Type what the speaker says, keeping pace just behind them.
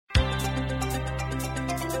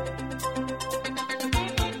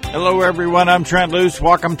Hello, everyone. I'm Trent Luce.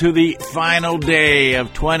 Welcome to the final day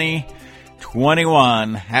of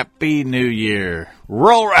 2021. Happy New Year.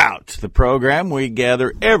 Roll Out, the program we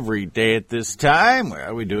gather every day at this time.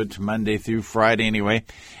 Well, we do it Monday through Friday anyway.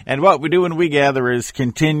 And what we do when we gather is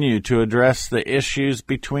continue to address the issues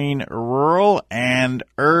between rural and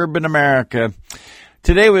urban America.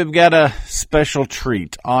 Today we've got a special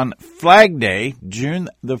treat. On Flag Day, June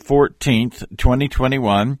the 14th,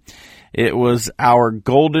 2021, it was our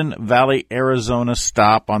Golden Valley, Arizona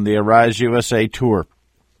stop on the Arise USA tour.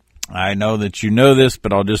 I know that you know this,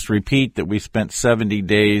 but I'll just repeat that we spent 70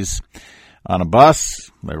 days on a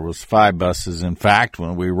bus. There was 5 buses, in fact,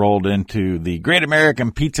 when we rolled into the Great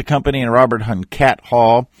American Pizza Company in Robert Huncat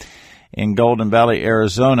Hall in Golden Valley,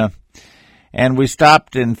 Arizona. And we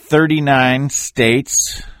stopped in 39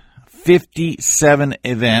 states, 57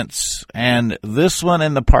 events, and this one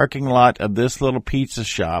in the parking lot of this little pizza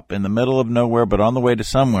shop in the middle of nowhere, but on the way to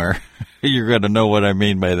somewhere. You're going to know what I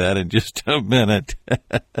mean by that in just a minute.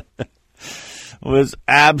 Was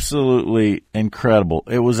absolutely incredible.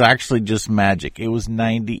 It was actually just magic. It was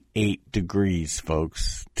 98 degrees,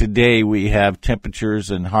 folks. Today we have temperatures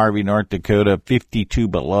in Harvey, North Dakota, 52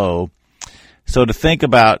 below. So to think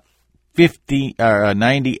about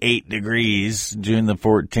 98 degrees, June the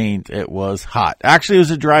 14th, it was hot. Actually, it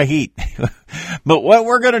was a dry heat. But what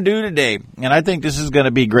we're going to do today, and I think this is going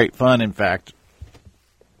to be great fun, in fact,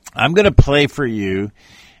 I'm going to play for you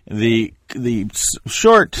the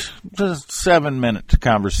short 7-minute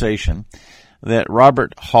conversation that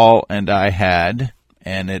Robert Hall and I had,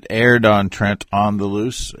 and it aired on Trent on the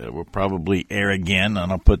Loose. It will probably air again,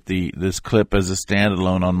 and I'll put this clip as a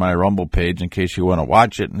standalone on my Rumble page in case you want to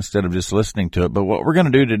watch it instead of just listening to it. But what we're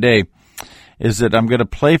going to do today is that I'm going to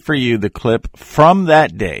play for you the clip from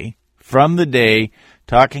that day, from the day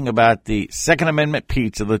talking about the Second Amendment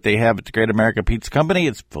pizza that they have at the Great American Pizza Company.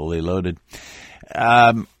 It's fully loaded.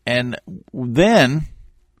 And then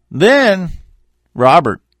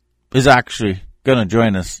Robert is actually going to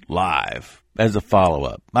join us live as a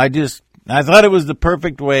follow-up. I thought it was the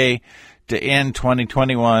perfect way to end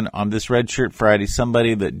 2021 on this Red Shirt Friday,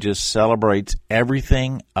 somebody that just celebrates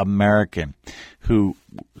everything American, who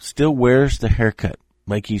still wears the haircut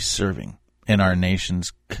like he's serving in our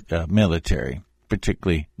nation's military,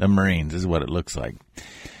 particularly the Marines is what it looks like.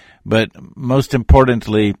 But most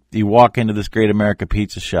importantly, you walk into this Great America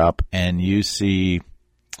Pizza shop and you see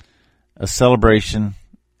a celebration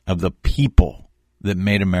of the people that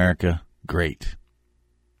made America great.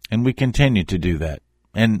 And we continue to do that.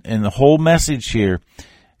 And the whole message here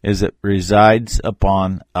is it resides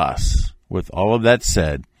upon us. With all of that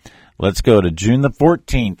said, let's go to June the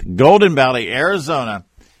 14th, Golden Valley, Arizona,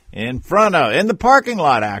 in the parking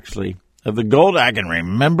lot, actually, of the I can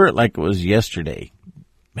remember it like it was yesterday.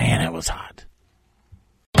 Man, it was hot.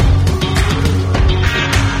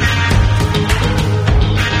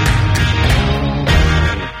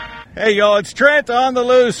 Hey, y'all, it's Trent on the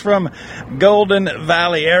Loose from Golden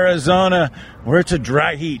Valley, Arizona, where it's a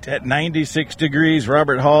dry heat at 96 degrees.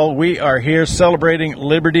 Robert Hall, we are here celebrating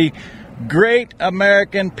Liberty, Great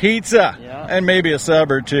American Pizza, and maybe a sub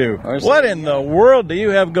or two. What in the world do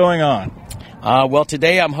you have going on? Well,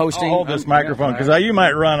 today I'm hosting... I'll hold this microphone because you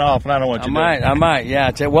might run off and I don't want you to. I might,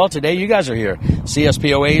 yeah. Well, today you guys are here.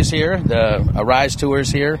 CSPOA is here. The Arise Tour is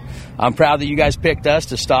here. I'm proud that you guys picked us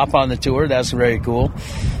to stop on the tour. That's very cool.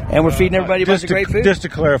 And we're feeding everybody a bunch of great food. Just to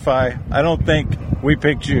clarify, I don't think we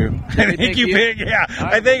picked you. I think you picked, yeah.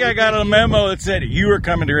 I think I got a memo that said you were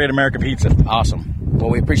coming to Great America Pizza. Awesome. Well,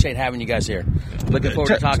 we appreciate having you guys here. Looking forward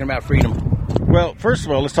to talking about freedom. Well, first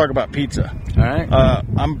of all, let's talk about pizza. All right.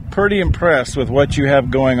 I'm pretty impressed with what you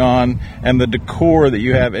have going on and the decor that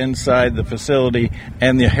you have inside the facility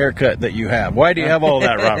and the haircut that you have. Why do you have all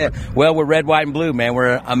that, Robert? Well, we're red, white, and blue, man.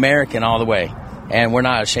 We're American all the way, and we're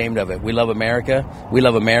not ashamed of it. We love America. We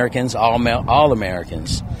love Americans, all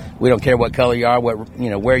Americans. We don't care what color you are,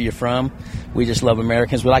 where you're from. We just love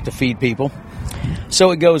Americans. We like to feed people.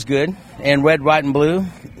 So it goes good. And red, white, and blue,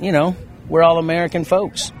 we're all American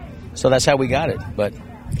folks. So that's how we got it. But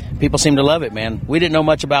people seem to love it, man. We didn't know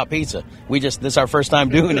much about pizza. This is our first time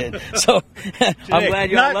doing it. So I'm glad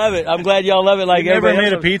y'all love it. I'm glad y'all love it like everybody else. You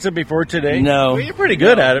never made a pizza before today? No. Well, you're pretty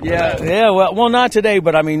good at it. Yeah, well, not today,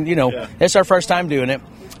 but I mean, it's our first time doing it.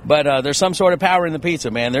 But there's some sort of power in the pizza,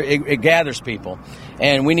 man. It gathers people.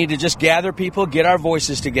 And we need to just gather people, get our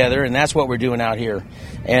voices together, and that's what we're doing out here.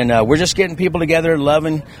 And we're just getting people together,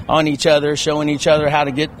 loving on each other, showing each other how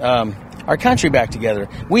to get our country back together.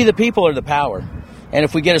 We, the people, are the power. And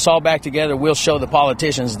if we get us all back together, we'll show the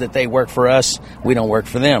politicians that they work for us, we don't work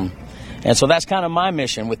for them. And so that's kind of my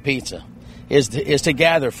mission with pizza, is to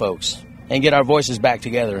gather folks and get our voices back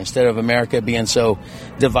together instead of America being so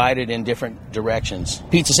divided in different directions.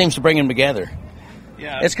 Pizza seems to bring them together.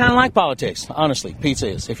 Yeah. It's kind of like politics, honestly. Pizza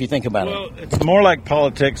is, if you think about it. Well, it's more like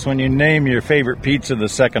politics when you name your favorite pizza the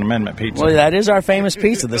Second Amendment pizza. Well, that is our famous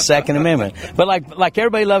pizza, the Second Amendment. But like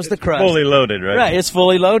everybody loves the crust. Fully loaded, right? Right, it's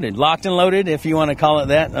fully loaded. Locked and loaded, if you want to call it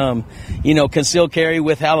that. Concealed carry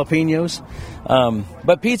with jalapenos.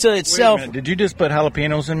 But pizza itself... Wait a minute, did you just put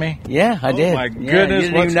jalapenos in me? Yeah, I did. Oh, my goodness. You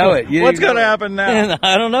didn't even know it. What's going to happen now?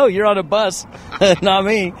 I don't know. You're on a bus. Not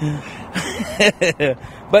me.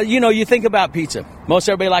 But, you think about pizza. Most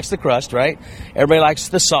everybody likes the crust, right? Everybody likes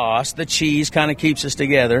the sauce. The cheese kind of keeps us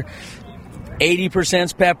together.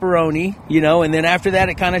 80%'s pepperoni, and then after that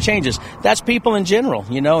it kind of changes. That's people in general,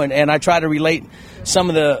 and I try to relate some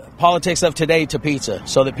of the politics of today to pizza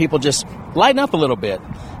so that people just lighten up a little bit.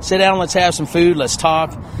 Sit down, let's have some food, let's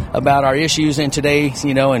talk about our issues in today,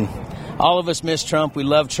 and all of us miss Trump. We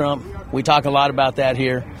love Trump. We talk a lot about that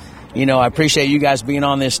here. I appreciate you guys being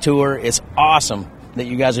on this tour. It's awesome that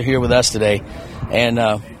you guys are here with us today. And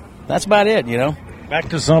that's about it, Back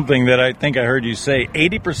to something that I think I heard you say.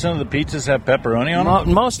 80% of the pizzas have pepperoni on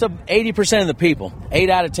them? Most of 80% of the people, 8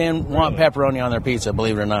 out of 10 want pepperoni on their pizza,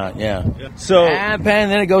 believe it or not, yeah. So, and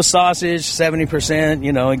then it goes sausage,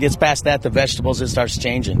 70%, it gets past that, the vegetables, it starts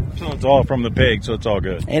changing. So it's all from the pig, so it's all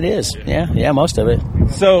good. It is, yeah, most of it.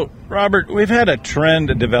 So, Robert, we've had a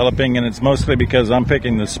trend developing, and it's mostly because I'm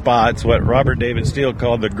picking the spots, what Robert David Steele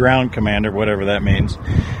called the ground commander, whatever that means.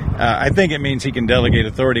 I think it means he can delegate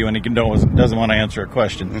authority when he doesn't want to answer a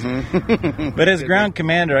question. Mm-hmm. But as ground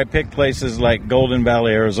commander, I picked places like Golden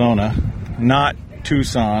Valley, Arizona, not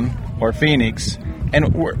Tucson or Phoenix,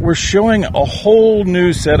 and we're showing a whole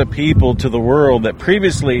new set of people to the world that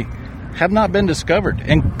previously have not been discovered.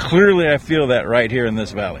 And clearly I feel that right here in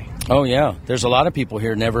this valley. Oh, yeah. There's a lot of people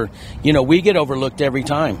here we get overlooked every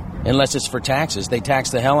time, unless it's for taxes. They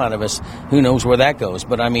tax the hell out of us. Who knows where that goes?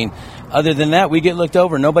 But, other than that, we get looked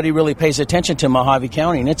over. Nobody really pays attention to Mojave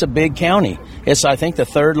County, and it's a big county. It's, I think, the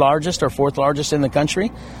 3rd largest or 4th largest in the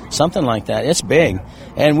country, something like that. It's big.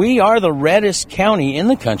 And we are the reddest county in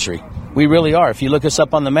the country. We really are. If you look us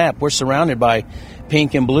up on the map, we're surrounded by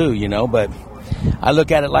pink and blue, but I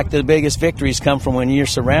look at it like the biggest victories come from when you're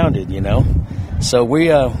surrounded, So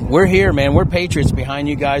we're here, man. We're patriots behind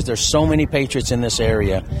you guys. There's so many patriots in this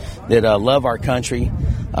area that love our country.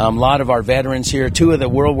 A lot of our veterans here. 2 of the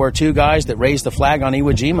World War II guys that raised the flag on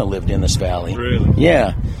Iwo Jima lived in this valley. Really?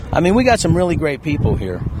 Yeah. We got some really great people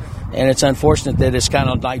here. And it's unfortunate that it's kind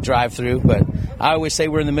of like drive-through, but I always say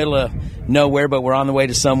we're in the middle of nowhere, but we're on the way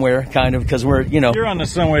to somewhere, kind of, because we're, You're on the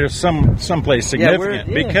somewhere to someplace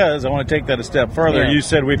significant, because I want to take that a step further. Yeah. You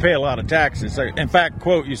said we pay a lot of taxes. In fact,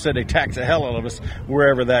 quote, you said they tax the hell out of us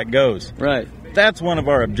wherever that goes. Right. That's one of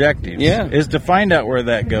our objectives, is to find out where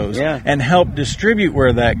that goes and help distribute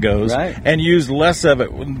where that goes and use less of it,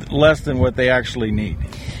 less than what they actually need.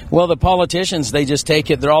 Well, the politicians, they just take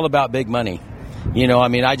it. They're all about big money.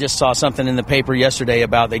 I just saw something in the paper yesterday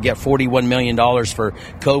about they get $41 million for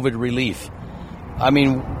COVID relief.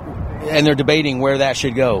 And they're debating where that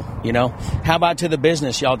should go, How about to the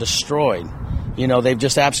business y'all destroyed? They've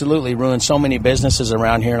just absolutely ruined so many businesses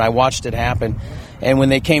around here, and I watched it happen. And when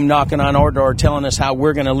they came knocking on our door telling us how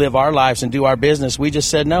we're going to live our lives and do our business, we just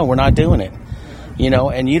said, no, we're not doing it.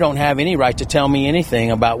 And you don't have any right to tell me anything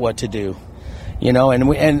about what to do. And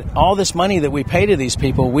all this money that we pay to these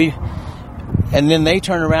people, and then they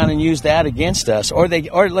turn around and use that against us. Or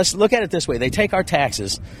let's look at it this way. They take our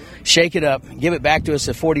taxes, shake it up, give it back to us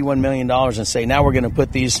at $41 million and say, now we're going to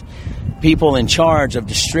put these people in charge of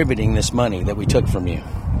distributing this money that we took from you.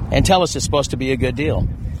 And tell us it's supposed to be a good deal.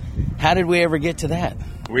 How did we ever get to that?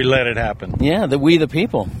 We let it happen. Yeah, we the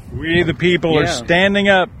people. We the people are standing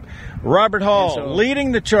up. Robert Hall,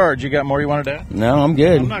 leading the charge. You got more you wanted to add? No, I'm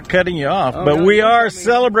good. I'm not cutting you off, but we are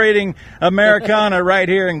celebrating Americana right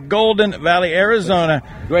here in Golden Valley, Arizona.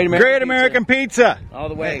 Great American pizza. All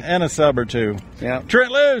the way. And a sub or two. Yeah.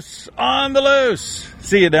 Trent Loos, on the loose.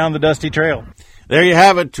 See you down the dusty trail. There you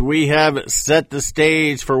have it. We have set the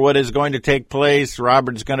stage for what is going to take place.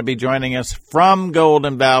 Robert's going to be joining us from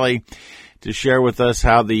Golden Valley to share with us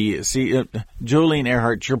how Jolene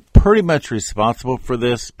Earhart, you're pretty much responsible for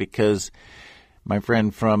this because my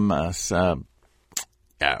friend from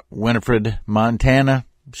Winifred, Montana,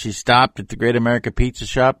 she stopped at the Great America Pizza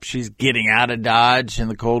Shop. She's getting out of Dodge in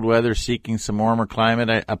the cold weather, seeking some warmer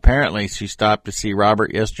climate. Apparently, she stopped to see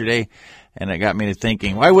Robert yesterday, and it got me to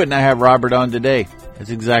thinking, why wouldn't I have Robert on today?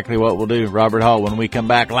 That's exactly what we'll do. Robert Hall, when we come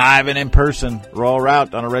back live and in person, Roll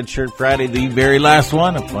Route on a Red Shirt Friday, the very last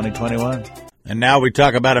one of 2021. And now we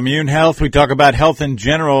talk about immune health. We talk about health in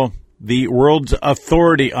general. the world's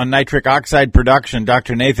authority on nitric oxide production.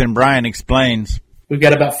 Dr. Nathan Bryan explains. We've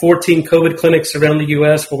got about 14 COVID clinics around the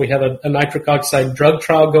U.S. where we have a nitric oxide drug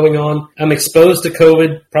trial going on. I'm exposed to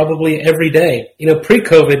COVID probably every day.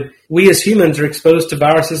 Pre-COVID, we as humans are exposed to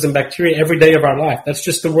viruses and bacteria every day of our life. That's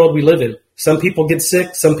just the world we live in. Some people get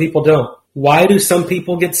sick, some people don't. Why do some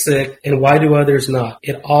people get sick and why do others not?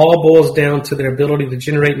 It all boils down to their ability to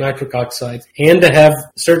generate nitric oxide and to have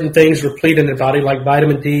certain things replete in their body like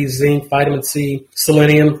vitamin D, zinc, vitamin C,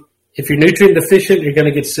 selenium. If you're nutrient deficient, you're going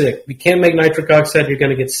to get sick. If you can't make nitric oxide, you're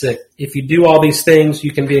going to get sick. If you do all these things,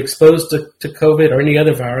 you can be exposed to COVID or any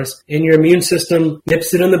other virus, and your immune system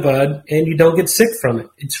nips it in the bud, and you don't get sick from it.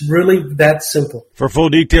 It's really that simple. For full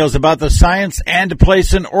details about the science and to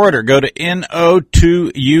place an order, go to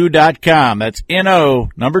no2u.com. That's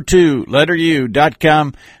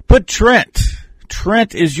no2u.com. Put Trent.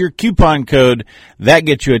 Trent is your coupon code. That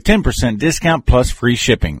gets you a 10% discount plus free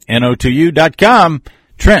shipping. no2u.com.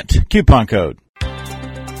 Trent, coupon code.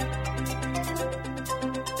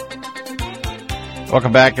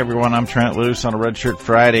 Welcome back, everyone. I'm Trent Loos on a Red Shirt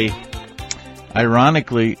Friday.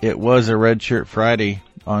 Ironically, it was a Red Shirt Friday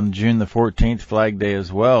on June the 14th, Flag Day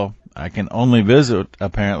as well. I can only visit,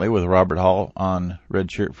 apparently, with Robert Hall on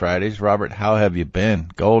Red Shirt Fridays. Robert, how have you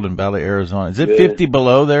been? Golden Valley, Arizona. Is it 50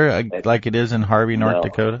 below there like it is in Harvey, North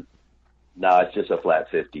Dakota? No, it's just a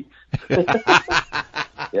flat 50.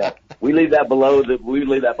 Yeah, we leave that below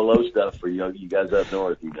stuff for you guys up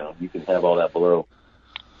north. You can have all that below.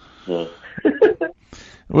 Yeah.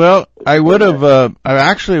 Well, I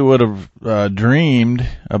actually would have dreamed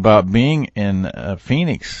about being in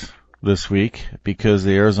Phoenix this week because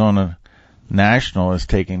the Arizona National is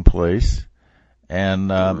taking place, and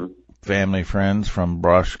family friends from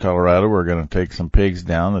Brush, Colorado were going to take some pigs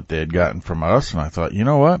down that they had gotten from us, and I thought, you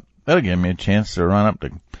know what, that'll give me a chance to run up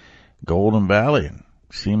to Golden Valley and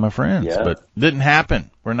see my friends. Yeah. But didn't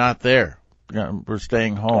happen. We're not there. We're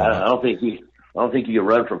staying home. I don't think you can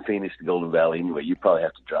run from Phoenix to Golden Valley anyway. You probably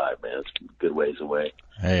have to drive, man. It's a good ways away.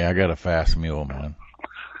 Hey, I got a fast mule, man.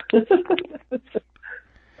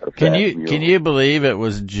 Can you believe it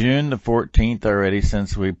was June the 14th already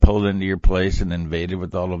since we pulled into your place and invaded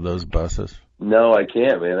with all of those buses? No, I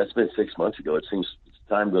can't, man. That's been 6 months ago. It seems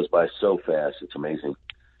time goes by so fast. It's amazing,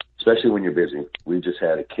 especially when you're busy. We've just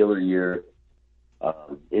had a killer year.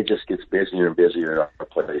 It just gets busier and busier at our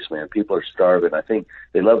place, man. People are starving. I think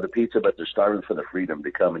they love the pizza, but they're starving for the freedom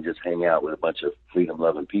to come and just hang out with a bunch of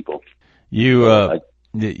freedom-loving people. I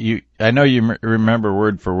know you remember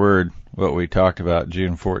word for word what we talked about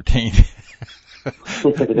June 14th.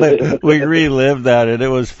 We relived that, and it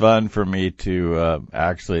was fun for me to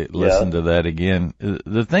actually listen to that again.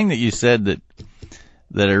 The thing that you said that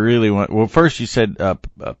I really want, well, first you said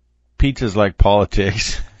pizza's like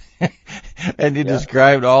politics. And you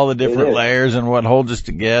described all the different layers and what holds us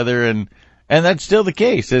together, and that's still the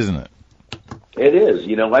case, isn't it? It is.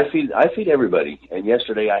 I feed everybody. And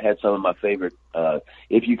yesterday I had some of my favorite.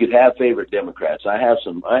 If you could have favorite Democrats, I have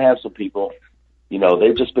some people.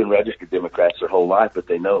 They've just been registered Democrats their whole life, but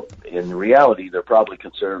they know in reality they're probably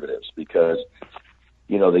conservatives because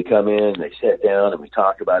they come in, they sit down, and we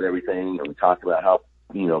talk about everything, and we talk about how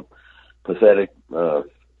pathetic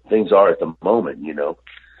things are at the moment.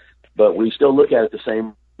 But we still look at it the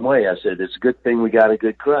same way. I said, it's a good thing we got a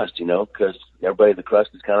good crust, because everybody, the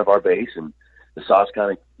crust is kind of our base, and the sauce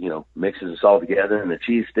kind of, mixes us all together, and the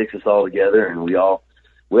cheese sticks us all together, and we all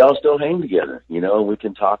still hang together, and we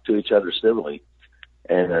can talk to each other civilly.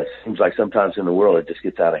 And it seems like sometimes in the world it just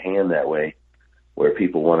gets out of hand that way, where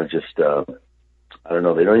people want to just, they don't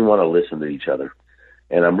even want to listen to each other.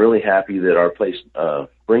 And I'm really happy that our place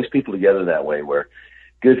brings people together that way, where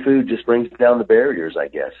good food just brings down the barriers, I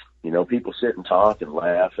guess. People sit and talk and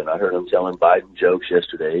laugh, and I heard them telling Biden jokes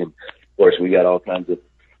yesterday, and of course we got all kinds of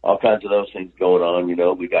those things going on.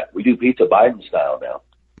 We do pizza Biden style now.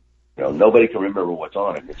 Nobody can remember what's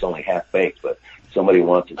on it. It's only half baked, but somebody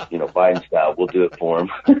wants it, Biden style. We'll do it for them.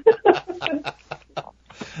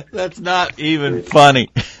 That's not even funny.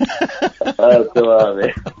 Come on,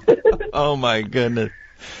 man. Oh my goodness.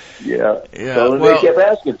 Yeah. So they kept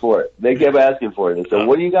asking for it. They said,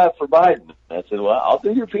 what do you got for Biden? I said, well, I'll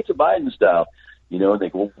do your pizza Biden style. And they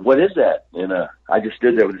go, well, what is that? And I just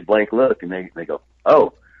stood there with this blank look, and they go,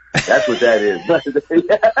 oh, that's what that is.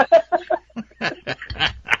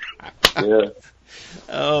 Yeah.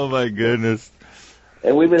 Oh my goodness.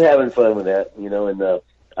 And we've been having fun with that, and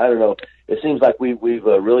I don't know. It seems like we've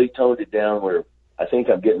really toned it down where I think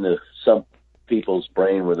I'm getting to some people's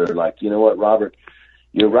brain where they're like, you know what, Robert,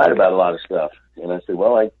 you're right about a lot of stuff. And I said,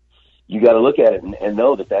 well, you got to look at it and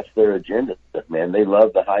know that that's their agenda, man. They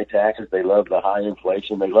love the high taxes. They love the high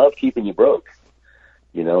inflation. They love keeping you broke,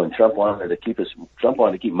 you know, and Trump wanted to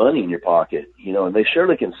keep money in your pocket, you know, and they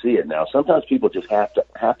surely can see it now. Sometimes people just have to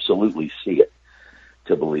absolutely see it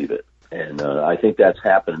to believe it. And I think that's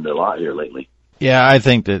happened a lot here lately. Yeah, I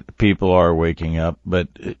think that people are waking up, but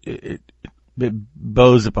it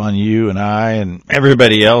bows upon you and I and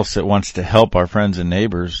everybody else that wants to help our friends and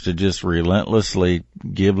neighbors to just relentlessly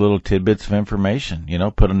give little tidbits of information, you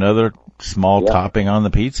know, put another small topping on the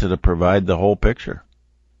pizza to provide the whole picture.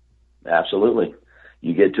 Absolutely.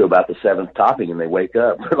 You get to about the 7th topping and they wake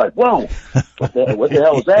up. They're like, whoa, what the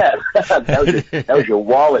hell was that? that was your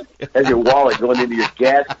wallet. That's your wallet going into your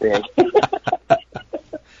gas tank.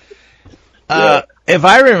 If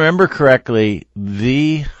I remember correctly,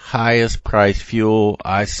 the highest price fuel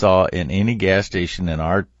I saw in any gas station in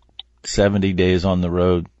our 70 days on the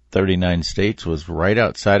road, 39 states, was right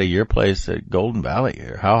outside of your place at Golden Valley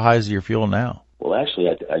here. How high is your fuel now? Well, actually,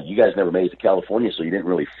 you guys never made it to California, so you didn't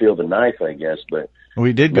really feel the knife, I guess. But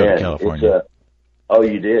we did go to California. Oh,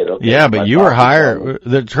 you did? Okay. Yeah, but you were higher.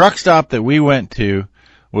 The truck stop that we went to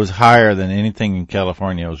was higher than anything in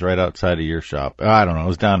California. It was right outside of your shop. I don't know. It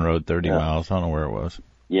was down the road 30 miles. I don't know where it was.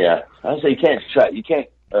 Yeah. I would say you can't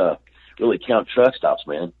really count truck stops,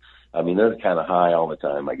 man. I mean, they're kind of high all the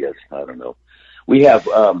time, I guess. I don't know. We have,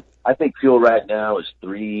 I think fuel right now is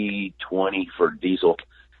 $3.20 for diesel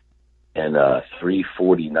and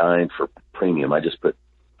 $3.49 for premium. I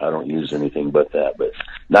don't use anything but that. But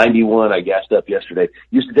 91, I gassed up yesterday.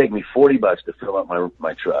 Used to take me $40 to fill up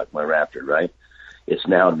my truck, my Raptor, right? It's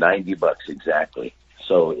now $90 exactly.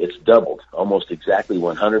 So it's doubled, almost exactly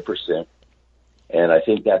 100%. And I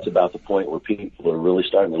think that's about the point where people are really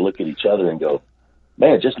starting to look at each other and go,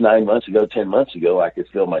 man, just 9 months ago, 10 months ago, I could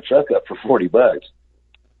fill my truck up for $40.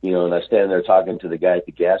 You know, and I stand there talking to the guy at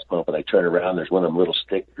the gas pump, and I turn around, there's one of them little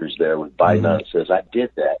stickers there with Biden on it that says, I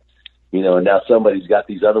did that. You know, and now somebody's got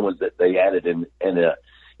these other ones that they added, and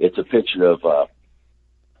it's a picture of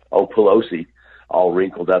Pelosi all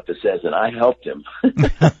wrinkled up that says, and I helped him.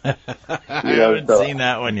 I haven't seen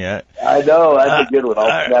that one yet. I know, that's a good one.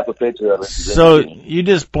 I'll snap a picture of it. So you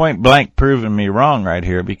just point blank proving me wrong right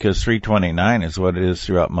here, because 329 is what it is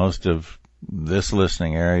throughout most of this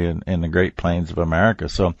listening area in the Great Plains of America.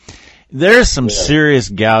 So there's some serious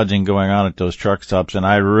gouging going on at those truck stops, and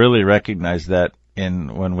I really recognize that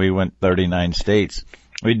when we went 39 states.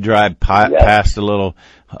 We'd drive past a little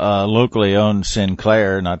locally owned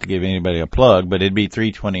Sinclair, not to give anybody a plug, but it'd be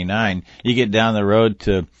 329. You get down the road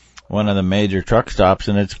to one of the major truck stops,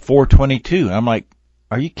 and it's 422. I'm like,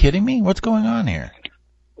 are you kidding me? What's going on here?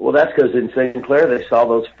 Well, that's because in Sinclair they saw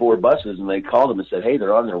those 4 buses and they called them and said, hey,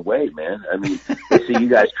 they're on their way, man. I mean, they see you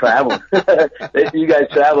guys traveling. They see you guys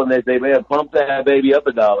traveling. They may have pumped that baby up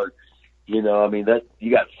 $1. You know, I mean,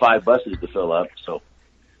 you got 5 buses to fill up, so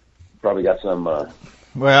probably got some.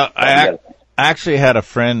 Well, I actually had a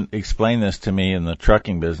friend explain this to me in the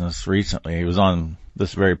trucking business recently. He was on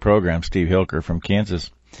this very program, Steve Hilker from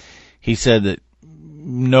Kansas. He said that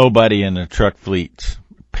nobody in the truck fleets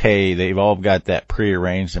pay. They've all got that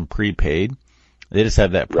prearranged and prepaid. They just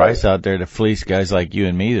have that price out there to fleece guys like you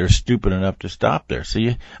and me. They're stupid enough to stop there. So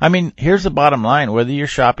here's the bottom line. Whether you're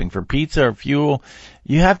shopping for pizza or fuel,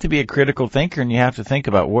 you have to be a critical thinker, and you have to think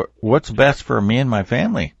about what's best for me and my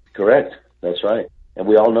family. Correct. That's right. And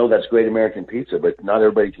we all know that's Great American Pizza, but not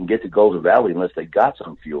everybody can get to Golden Valley unless they got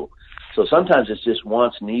some fuel. So sometimes it's just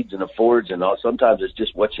wants, needs, and affords, and sometimes it's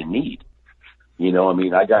just what you need. You know, I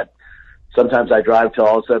mean, sometimes I drive till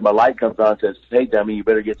all of a sudden my light comes on and says, hey, dummy, you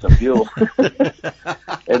better get some fuel.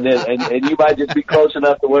 and you might just be close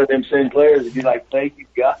enough to one of them Sinclairs and be like, thank you,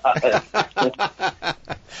 God.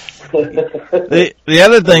 the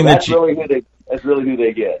other thing that's really who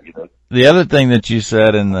they get, you know. The other thing that you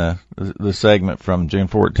said in the segment from June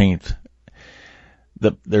 14th,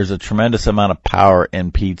 there's a tremendous amount of power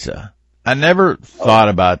in pizza. I never thought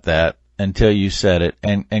about that until you said it,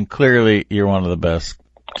 and clearly you're one of the best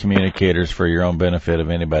communicators for your own benefit of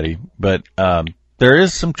anybody. But there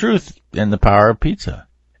is some truth in the power of pizza.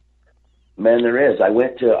 Man, there is.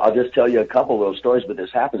 I'll just tell you a couple of those stories, but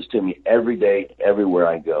this happens to me every day, everywhere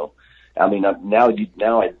I go. I mean, now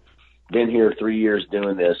I've been here 3 years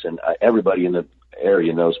doing this, and everybody in the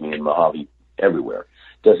area knows me in Mojave everywhere.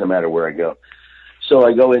 Doesn't matter where I go. So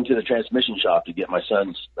I go into the transmission shop to get my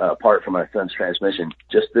son's part for my son's transmission.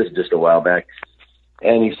 Just a while back,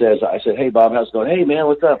 and I said, hey Bob, how's it going? Hey man,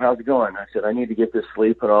 what's up? How's it going? I said, I need to get this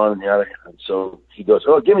sleeve put on and the other. So he goes,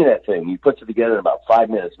 oh, give me that thing. He puts it together in about 5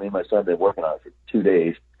 minutes. Me and my son have been working on it for 2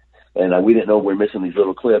 days, and we didn't know we were missing these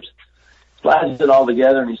little clips. slides it all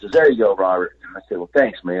together, and he says, "There you go, Robert." And I said, "Well,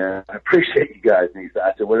 thanks, man. I appreciate you guys." And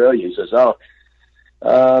I said, "What owe you?" He says, "Oh,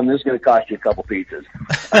 this is going to cost you a couple pizzas."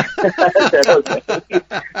 I said, "Okay."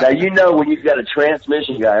 Now, you know, when you've got a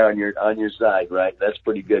transmission guy on your side, right? That's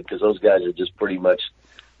pretty good, because those guys are just pretty much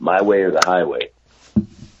my way or the highway.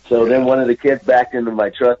 So then one of the kids backed into my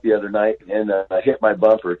truck the other night and hit my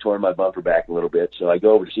bumper, tore my bumper back a little bit. So I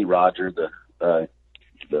go over to see Roger, the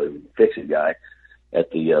fix-it guy at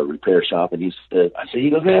the repair shop, and he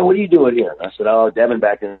goes, "Man, what are you doing here?" I said, "Oh, Devin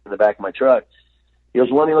back in the back of my truck." He goes,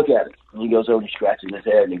 "Well, let me look at it." And he goes over and he scratches his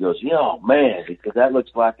head, and he goes, "Yo, man, because that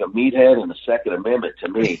looks like a meathead and a Second Amendment to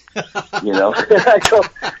me." You know, I go,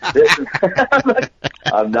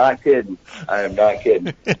 I'm not kidding. I am not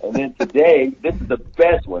kidding. And then today, this is the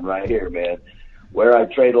best one right here, man, where I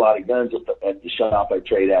trade a lot of guns at the shop I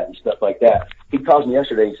trade at and stuff like that. He calls me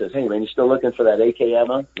yesterday and says, "Hey, man, you still looking for that AK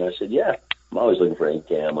ammo?" And I said, "Yeah, I'm always looking for AK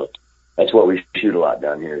ammo. That's what we shoot a lot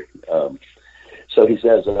down here." So he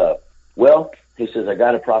says, "Well," he says, "I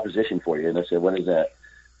got a proposition for you." And I said, "What is that?"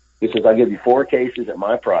 He says, "I'll give you 4 cases at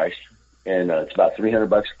my price, and it's about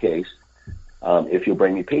 $300 a case, if you'll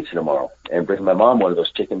bring me pizza tomorrow, and bring my mom one of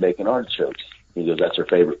those chicken bacon artichokes." He goes, "That's her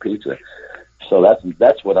favorite pizza." So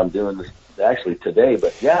that's what I'm doing actually today.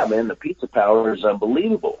 But yeah, man, the pizza power is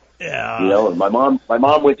unbelievable. Yeah. You know, and my mom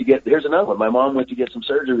went to get, here's another one. My mom went to get some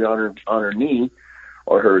surgery on her knee,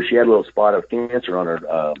 or she had a little spot of cancer on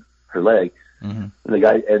her leg. Mm-hmm.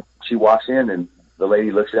 And she walks in, and the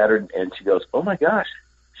lady looks at her, and she goes, "Oh my gosh."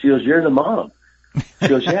 She goes, "You're the mom." She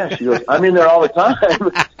goes, "Yeah." She goes, "I'm in there all the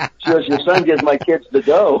time." She goes, "Your son gives my kids the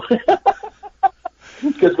dough."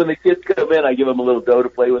 Because when the kids come in, I give them a little dough to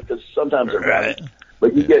play with, because sometimes they're right.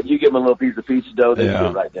 But you give them a little piece of pizza dough, they get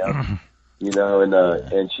it right down. You know,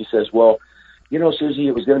 and she says, "Well, you know, Susie,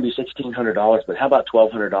 it was going to be $1,600, but how about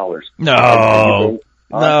 $1,200? No.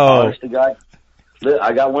 Honest to God,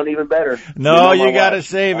 I got one even better. No, you got to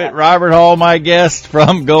save it. Robert Hall, my guest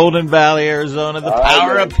from Golden Valley, Arizona, the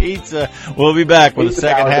power of pizza. We'll be back with the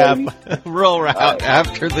second half roll route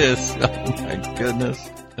after this. Oh, my goodness.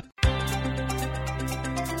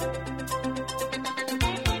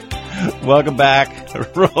 Welcome back.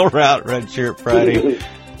 Roll Route Red Shirt Friday.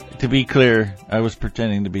 To be clear, I was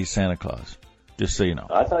pretending to be Santa Claus. Just so you know.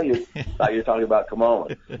 I thought you were talking about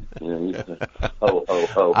Kamala. You know,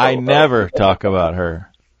 ho. I never talk about her.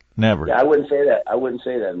 Never. Yeah, I wouldn't say that. I wouldn't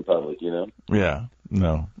say that in public, you know. Yeah.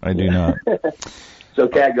 No, I do not. So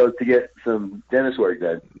Kat goes to get some dentist work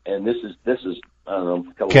done, and this is I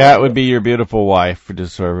don't know. Kat would be your beautiful wife,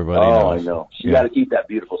 just so everybody knows. Oh, I know. She got to keep that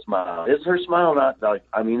beautiful smile. Is her smile not like?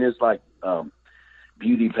 I mean, it's like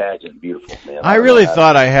beauty pageant, beautiful, man. I really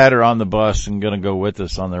thought I had her on the bus and going to go with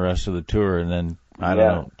us on the rest of the tour, and then I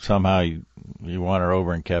don't know, somehow you won her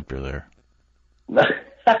over and kept her there.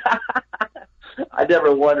 I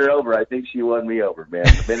never won her over. I think she won me over, man.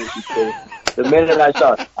 The minute I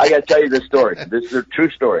saw her, I got to tell you this story. This is a true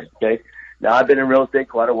story. Okay. Now I've been in real estate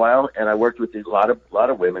quite a while, and I worked with a lot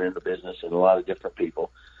of women in the business and a lot of different people.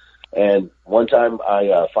 And one time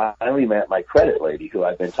I finally met my credit lady, who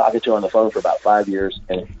I've been talking to on the phone for about 5 years,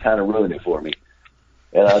 and it kind of ruined it for me.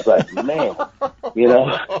 And I was like, man, you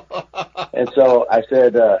know. And so I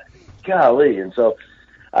said, golly. And so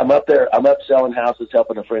I'm up selling houses,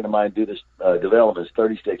 helping a friend of mine do this development,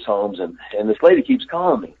 36 homes, and this lady keeps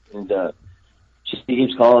calling me, and she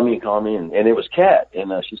keeps calling me, and it was Kat,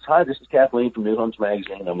 and she's, "Hi, this is Kathleen from New Homes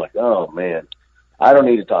Magazine." I'm like, "Oh man, I don't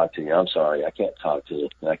need to talk to you. I'm sorry, I can't talk to you."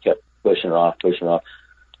 And I kept pushing it off.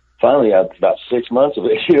 Finally, about 6 months of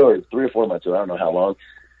it, or 3 or 4 months, I don't know how long.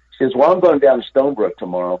 She says, "Well, I'm going down to Stonebrook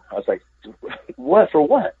tomorrow." I was like, "What? For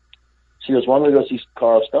what?" She goes, "Well, I'm going to go see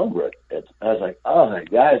Carl Stonebrook." I was like, "Oh,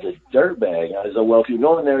 that guy's a dirtbag." I said, "Well, if you're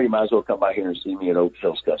going there, you might as well come by here and see me at Oak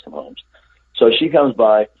Hills Custom Homes." So she comes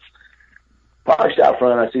by, parked out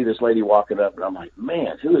front. I see this lady walking up, and I'm like,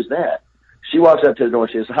 "Man, who is that?" She walks up to the door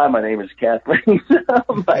and she says, "Hi, my name is Kathleen."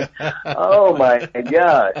 I'm like, "Oh my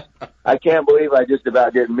gosh, I can't believe I just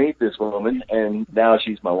about didn't meet this woman, and now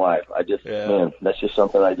she's my wife." Man, that's just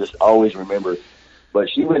something I just always remember. But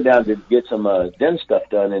she went down to get some dentist stuff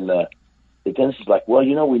done, and the dentist is like, "Well,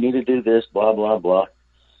 you know, we need to do this, blah blah blah,"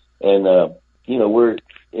 and you know, we're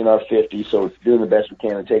in our 50s, so we're doing the best we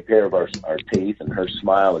can to take care of our teeth, and her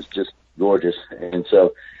smile is just gorgeous. And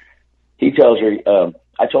so he tells her,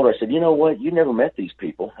 I told her, I said, "You know what? You never met these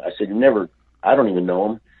people." I said, I don't even know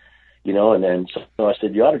them, you know. And then so I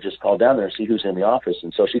said, "You ought to just call down there and see who's in the office."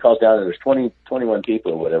 And so she calls down, and there's 21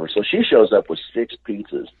 people or whatever. So she shows up with 6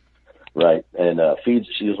 pizzas, right? And feeds.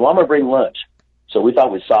 She goes, "Well, I'm going to bring lunch." So we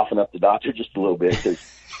thought we'd soften up the doctor just a little bit, because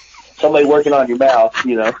somebody working on your mouth,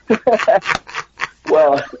 you know.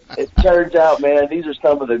 Well, it turns out, man, these are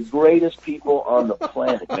some of the greatest people on the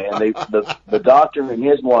planet, man. The doctor and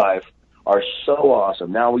his wife are so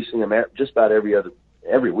awesome. Now we see them just about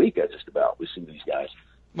every week. Just about we see these guys.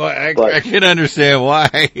 Well, I can understand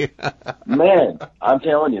why. Man, I'm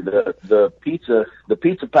telling you, the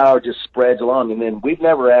pizza power just spreads along, and then we've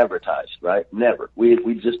never advertised, right? Never.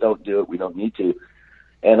 We just don't do it. We don't need to.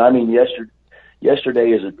 And I mean,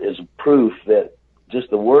 yesterday is proof that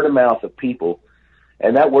just the word of mouth of people.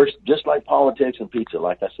 And that works just like politics and pizza,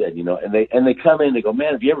 like I said, you know, and they come in, they go,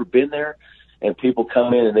 man, have you ever been there? And people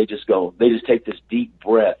come in and they just take this deep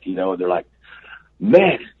breath, you know, and they're like,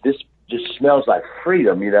 man, this just smells like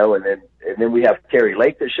freedom, you know, and then we have Carrie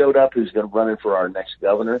Lake that showed up, who's going to run in for our next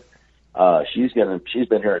governor. She's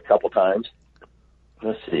been here a couple times.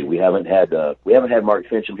 Let's see, we haven't had Mark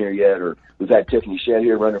Fincham here yet, or we've had Tiffany Shedd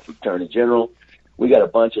here running for Attorney General. We got a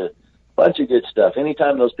bunch of good stuff.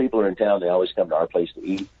 Anytime those people are in town, they always come to our place to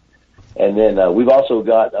eat. And then we've also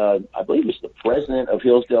got, I believe it's the president of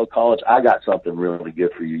Hillsdale College. I got something really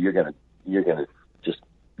good for you. You're gonna just,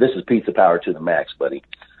 this is pizza power to the max, buddy.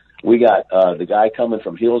 We got the guy coming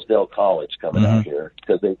from Hillsdale College coming out here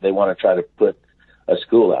because they want to try to put a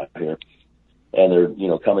school out here, and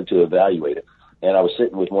they're coming to evaluate it. And I was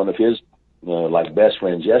sitting with one of his like best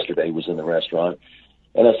friends yesterday. Was in the restaurant,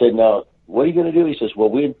 and I said, "Now, what are you going to do?" He says, "Well,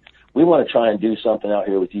 we want to try and do something out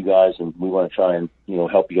here with you guys, and we want to try and,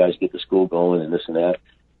 help you guys get the school going and this and that."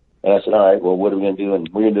 And I said, all right, well, what are we going to do? And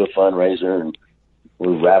we're going to do a fundraiser, and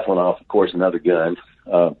we're raffling off, of course, another gun.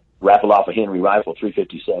 Raffled off a Henry rifle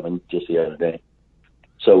 357 just the other day.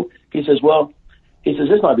 So he says,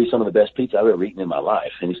 this might be some of the best pizza I've ever eaten in my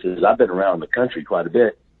life. And he says, I've been around the country quite a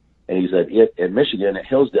bit. And he said, at Michigan, at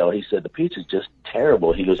Hillsdale, he said, the pizza's just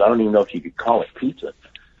terrible. He goes, I don't even know if you could call it pizza.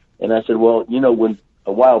 And I said, well, when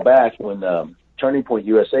a while back when Turning Point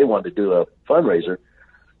USA wanted to do a fundraiser,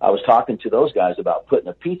 I was talking to those guys about putting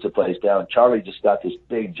a pizza place down. Charlie just got this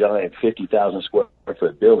big, giant 50,000 square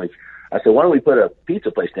foot building. I said, why don't we put a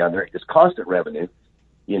pizza place down there? It's constant revenue.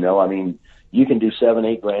 I mean, you can do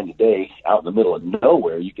 $7-8 grand a day out in the middle of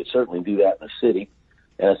nowhere. You could certainly do that in the city.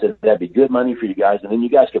 And I said, that'd be good money for you guys. And then you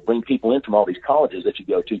guys could bring people in from all these colleges that you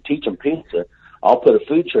go to, teach them pizza. I'll put a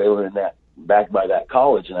food trailer in that, back by that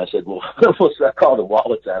college. And I said, well, we'll suck all the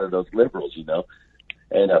wallets out of those liberals,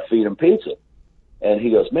 and feed them pizza. And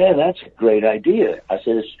he goes, man, that's a great idea. I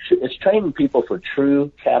said, it's training people for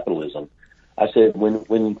true capitalism. I said,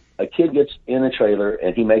 when a kid gets in a trailer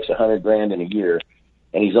and he makes $100 grand in a year,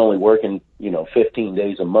 and he's only working, 15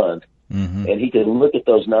 days a month, and he can look at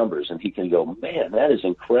those numbers and he can go, man, that is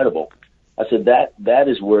incredible. I said, that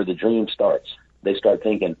is where the dream starts. They start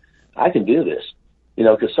thinking, I can do this,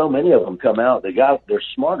 because so many of them come out, they're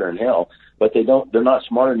smarter than hell, but they're not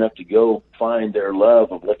smart enough to go find their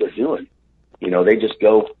love of what they're doing. They just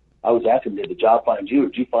go, I was asking, did the job find you, or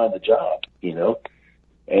did you find the job,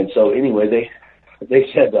 And so anyway,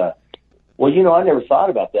 they said, well, I never thought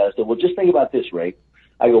about that. I said, well, just think about this, Ray.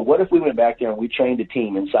 I go, what if we went back there and we trained a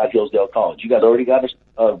team inside Hillsdale College? You guys already got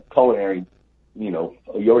a culinary, you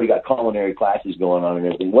already got culinary classes going on and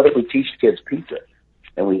everything. What if we teach kids pizza?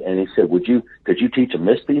 And he said, could you teach them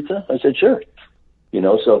this pizza? I said, sure.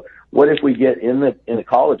 So what if we get in the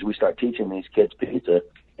college, we start teaching these kids pizza?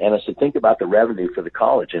 And I said, think about the revenue for the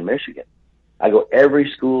college in Michigan. I go,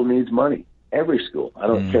 every school needs money. Every school. I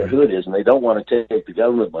don't care who it is, and they don't want to take the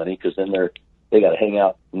government money because then they got to hang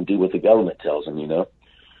out and do what the government tells them.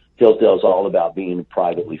 Hillsdale's all about being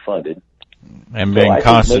privately funded and being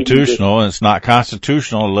constitutional, and it's not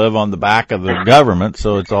constitutional to live on the back of the government,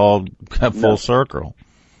 so it's all full circle.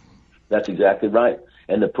 That's exactly right,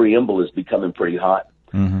 and the preamble is becoming pretty hot.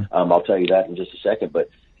 I'll tell you that in just a second. But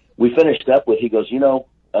we finished up with, he goes,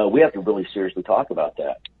 we have to really seriously talk about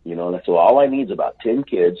that. And I said, well, all I need is about 10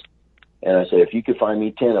 kids. And I said, if you could find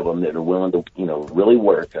me 10 of them that are willing to, really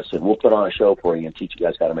work, I said, we'll put on a show for you and teach you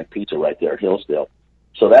guys how to make pizza right there at Hillsdale.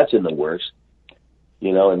 So that's in the works,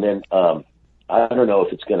 and then I don't know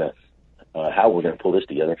if it's going to, how we're going to pull this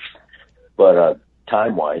together, but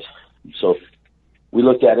time-wise. So we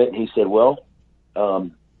looked at it, and he said, well,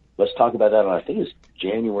 let's talk about that on, I think it's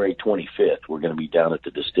January 25th. We're going to be down at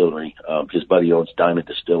the distillery. His buddy owns Diamond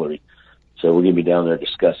Distillery. So we're going to be down there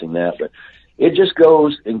discussing that. But it just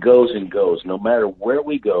goes and goes and goes. No matter where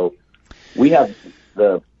we go, we have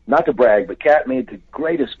not to brag, but Kat made the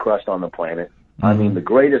greatest crust on the planet. I mean, the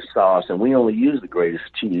greatest sauce, and we only use the greatest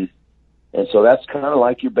cheese. And so that's kind of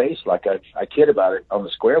like your base. Like I kid about it on the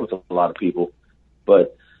square with a lot of people.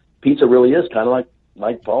 But pizza really is kind of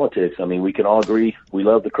like politics. I mean, we can all agree we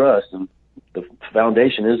love the crust, and the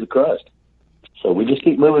foundation is the crust. So we just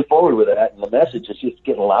keep moving forward with that, and the message is just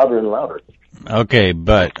getting louder and louder. Okay,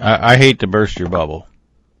 but I hate to burst your bubble.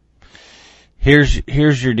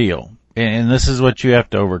 Here's your deal, and this is what you have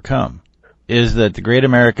to overcome, is that the Great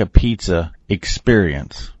America Pizza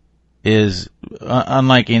experience is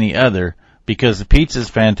unlike any other, because the pizza is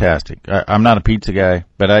fantastic. I'm not a pizza guy,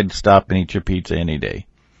 but I'd stop and eat your pizza any day.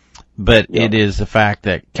 But It is the fact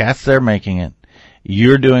that Kat's there making it.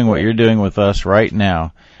 You're doing what you're doing with us right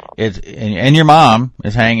now. And your mom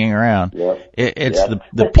is hanging around. It's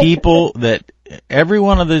the people that every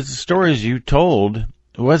one of the stories you told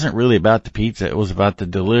wasn't really about the pizza. It was about the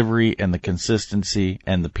delivery and the consistency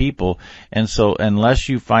and the people. And so unless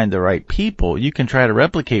you find the right people, you can try to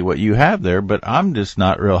replicate what you have there. But I'm just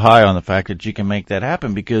not real high on the fact that you can make that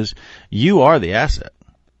happen, because you are the asset.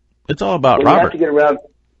 It's all about Robert. You have to get around.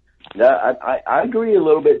 I agree a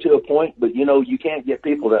little bit to a point, but you can't get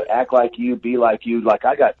people to act like you, be like you. Like,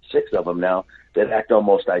 I got 6 of them now that act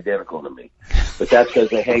almost identical to me, but that's because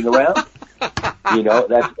they hang around.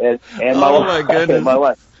 That's and my wife. My goodness. And my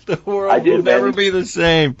wife. The world will never be the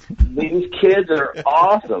same. These kids are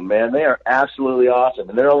awesome, man. They are absolutely awesome,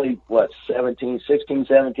 and they're only 16,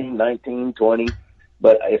 17, 19, 20.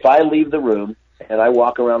 But if I leave the room and I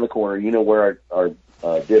walk around the corner, where our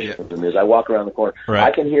dish room is. I walk around the corner. Right.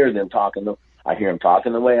 I can hear them talking. I hear them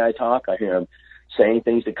talking the way I talk. I hear them saying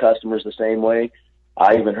things to customers the same way.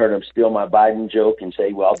 I even heard them steal my Biden joke and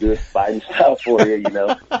say, "Well, I'll do it Biden style for you,"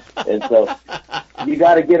 And so you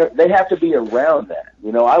got to get. They have to be around that.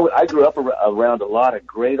 I grew up around a lot of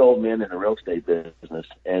great old men in the real estate business,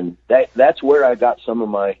 and that's where I got some of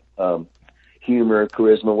my humor,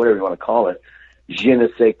 charisma, whatever you want to call it. Je ne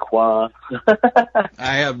sais quoi.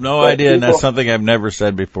 I have no idea, and that's something I've never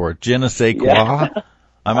said before. Je ne sais quoi. Yeah.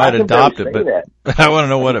 I might adopt it, but I want to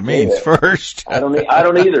know what it means first. I don't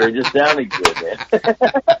either. It just sounded good,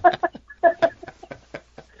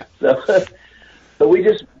 man. So we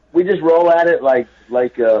just roll at it like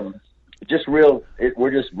just real.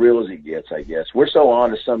 We're just real as it gets, I guess. We're so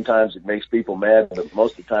honest sometimes it makes people mad, but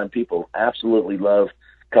most of the time people absolutely love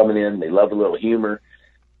coming in. They love a little humor.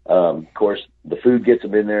 Of course, the food gets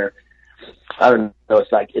them in there. I don't know.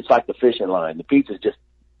 It's like the fishing line. The pizza's just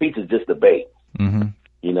the bait. Mm-hmm.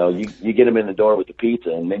 You get them in the door with the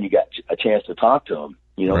pizza, and then you got a chance to talk to them.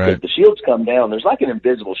 Right. The shields come down. There's like an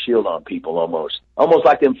invisible shield on people, almost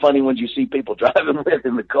like them funny ones you see people driving with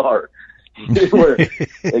in the car. Where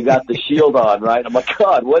they got the shield on, right? I'm like,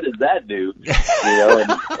 God, what does that do?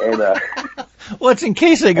 Well, it's in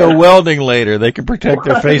case they go welding later. They can protect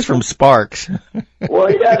their face from sparks. Well,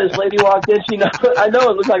 yeah, this lady walked in. I know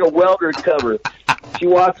it looks like a welder cover. She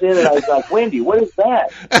walks in, and I was like, Wendy, what is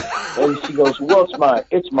that? And she goes, well,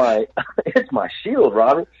 it's my shield,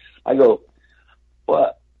 Robert. I go,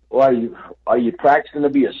 what? Well, are you practicing to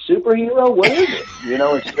be a superhero? What is it?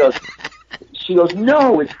 And she goes,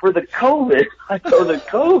 no, it's for the COVID. I go, the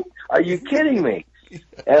COVID? Are you kidding me?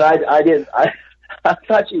 And I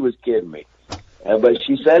thought she was kidding me. But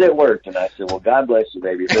she said it worked, and I said, well, God bless you,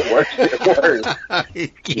 baby. If it works, it works.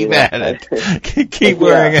 Keep at it. Keep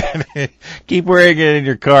wearing it. Keep wearing it in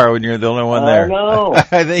your car when you're the only one there. I know.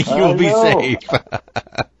 I think you'll be safe.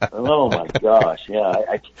 Oh, my gosh. Yeah.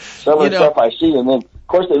 Some of the stuff I see, and then, of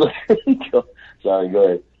course, they look at me and go, sorry, go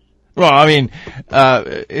ahead. Well, I mean,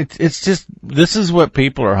 it's just, this is what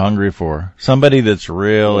people are hungry for. Somebody that's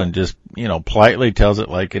real and just, politely tells it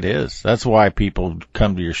like it is. That's why people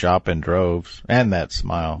come to your shop in droves. And that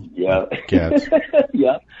smile. Yeah. Cats.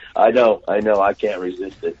 Yeah. I know. I can't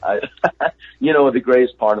resist it. The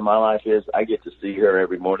greatest part of my life is I get to see her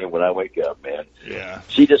every morning when I wake up, man. Yeah.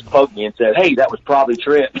 She just poked me and said, hey, that was probably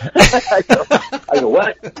Trent. I go,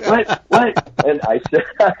 what? And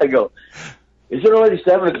I go, is it already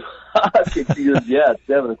 7 o'clock? And she goes, yeah, it's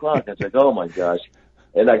 7 o'clock. I was like, oh, my gosh.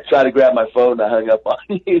 And I tried to grab my phone, and I hung up on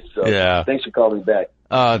you. So thanks for calling me back.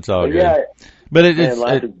 Oh, it's all good. Yeah, but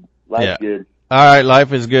life's good. All right,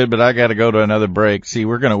 life is good, but I got to go to another break. See,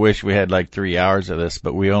 we're going to wish we had like 3 hours of this,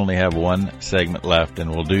 but we only have one segment left, and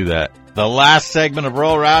we'll do that. The last segment of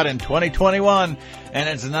Roll Route in 2021, and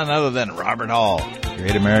it's none other than Robert Hall,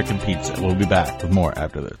 Great American Pizza. We'll be back with more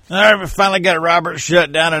after this. All right, we finally got Robert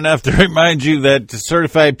shut down enough to remind you that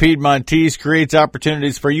Certified Piedmontese creates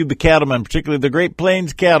opportunities for you, the cattlemen, particularly the Great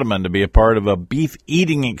Plains cattlemen, to be a part of a beef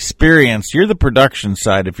eating experience. You're the production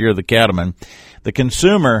side if you're the cattleman. The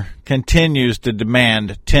consumer continues to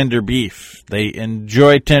demand tender beef. They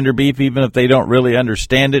enjoy tender beef even if they don't really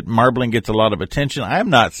understand it. Marbling gets a lot of attention. I'm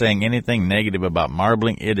not saying anything negative about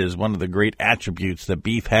marbling. It is one of the great attributes that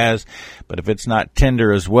beef has. But if it's not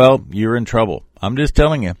tender as well, you're in trouble. I'm just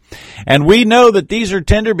telling you. And we know that these are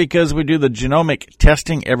tender because we do the genomic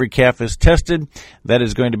testing. Every calf is tested. That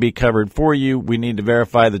is going to be covered for you. We need to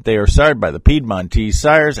verify that they are sired by the Piedmontese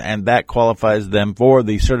sires, and that qualifies them for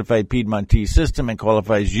the certified Piedmontese system and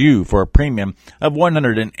qualifies you for a premium of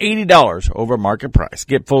 $180 over market price.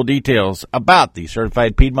 Get full details about the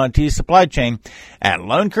certified Piedmontese supply chain at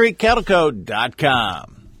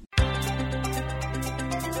LoneCreekCattleCo.com.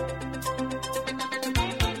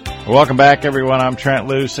 Welcome back, everyone. I'm Trent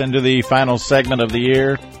Loos into the final segment of the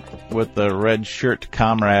year with the red shirt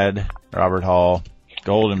comrade, Robert Hall,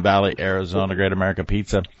 Golden Valley, Arizona, Great America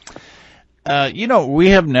Pizza. We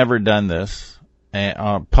have never done this,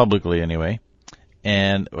 publicly anyway,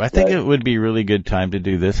 and I think it would be a really good time to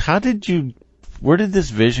do this. Where did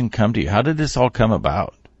this vision come to you? How did this all come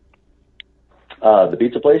about? The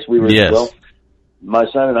pizza place? Yes. Well, my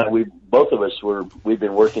son and I, we've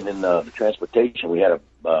been working in the transportation. We had a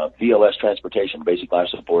VLS transportation, basic life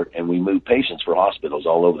support, and we moved patients for hospitals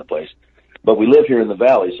all over the place. But we live here in the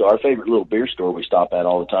valley, so our favorite little beer store we stop at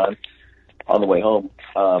all the time on the way home.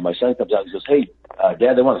 My son comes out and goes, "Hey,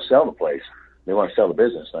 Dad, they want to sell the place. They want to sell the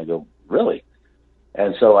business." And I go, "Really?"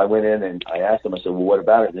 And so I went in and I asked them, I said, "Well, what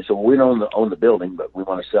about it?" And they said, "Well, we don't own the building, but we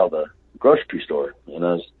want to sell the grocery store." And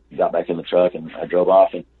I got back in the truck and I drove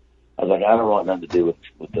off, and I was like, "I don't want nothing to do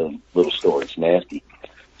with the little store. It's nasty."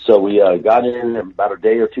 So we got in, and about a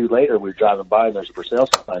day or two later, we were driving by, and there's a for sale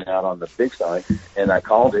sign out on the big sign, and I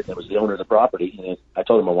called it, and it was the owner of the property, and I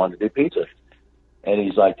told him I wanted to do pizza. And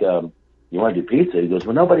he's like, "You want to do pizza?" He goes,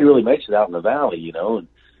 "Well, nobody really makes it out in the valley, and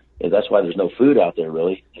that's why there's no food out there,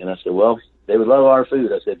 really." And I said, "Well, they would love our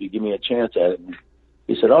food." I said, "If you give me a chance at it." And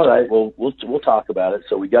he said, "All right, well, we'll talk about it."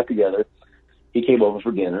 So we got together. He came over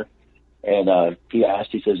for dinner. And he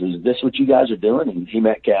asked, he says, "Is this what you guys are doing?" And he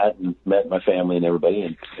met Kat and met my family and everybody.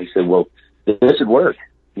 And he said, "Well, this would work,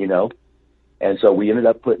 And so we ended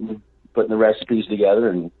up putting the recipes together.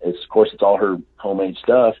 And of course, it's all her homemade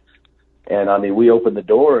stuff. And I mean, we opened the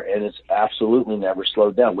door, and it's absolutely never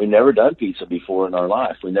slowed down. We've never done pizza before in our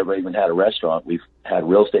life. We never even had a restaurant. We've had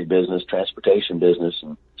real estate business, transportation business,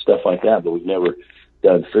 and stuff like that, but we've never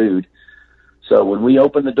done food. So when we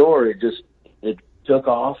opened the door, it took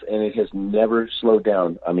off, and it has never slowed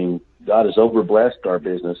down. I mean, God has overblessed our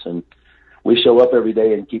business, and we show up every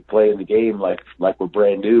day and keep playing the game like we're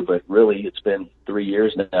brand new, but really it's been 3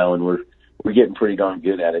 years now, and we're getting pretty darn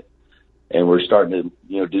good at it. And we're starting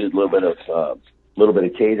to, do a little bit of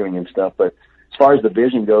catering and stuff. But as far as the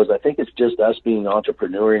vision goes, I think it's just us being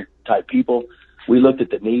entrepreneur type people. We looked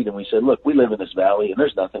at the need and we said, "Look, we live in this valley and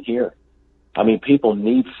there's nothing here. I mean, people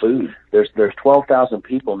need food. There's 12,000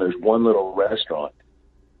 people and there's one little restaurant,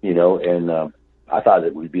 and I thought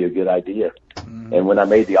it would be a good idea." Mm-hmm. And when I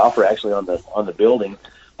made the offer actually on the building,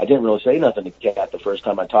 I didn't really say nothing to Kat the first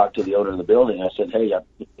time I talked to the owner of the building. I said, "Hey,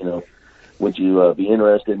 would you be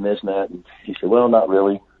interested in this and that?" And he said, "Well, not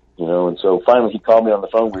really, And so finally he called me on the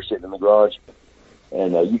phone. We were sitting in the garage,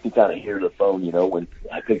 and you can kind of hear the phone, when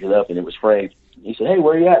I picked it up, and it was Frank. He said, "Hey,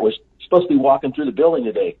 where are you at? We're supposed to be walking through the building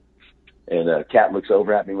today." And Kat looks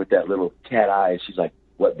over at me with that little cat eye. She's like,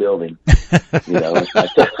 "What building?"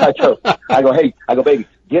 I go, "Hey, baby,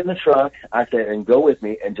 get in the truck," I said, "and go with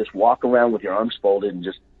me and just walk around with your arms folded and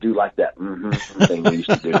just do like that thing we used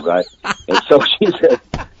to do, right?" And so she said,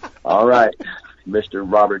 "All right, Mr.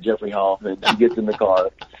 Robert Jeffrey Hall." And she gets in the car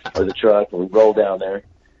or the truck, and we roll down there,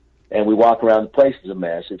 and we walk around. The place is a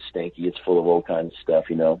mess. It's stinky. It's full of all kinds of stuff,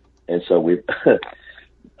 And so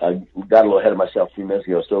I got a little ahead of myself a few minutes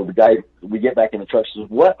ago. So we get back in the truck, says,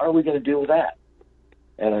 "What are we going to do with that?"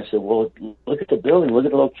 And I said, "Well, look at the building, look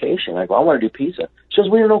at the location." I go, "I want to do pizza." She goes,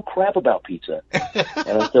 "We don't know crap about pizza."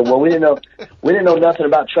 And I said, "Well, we didn't know nothing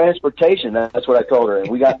about transportation." That's what I told her. And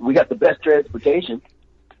we got the best transportation.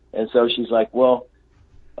 And so she's like, "Well,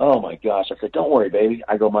 oh my gosh." I said, "Don't worry, baby."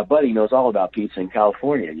 I go, "My buddy knows all about pizza in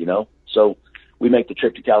California, So we make the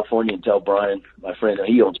trip to California and tell Brian, my friend,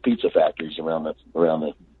 he owns pizza factories around the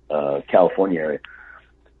California area.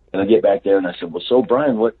 And I get back there and I said, "Well, so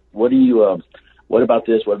Brian, what do you, what about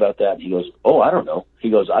this? What about that?" And he goes, "Oh, I don't know." He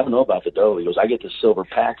goes, "I don't know about the dough." He goes, "I get this silver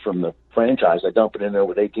pack from the franchise. I dump it in there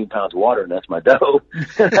with 18 pounds of water, and that's my dough."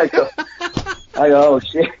 I go, "Oh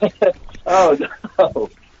shit. Oh no."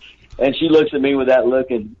 And she looks at me with that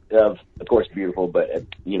look, and of course beautiful, but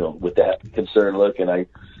with that concerned look. And I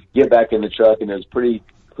get back in the truck, and it's pretty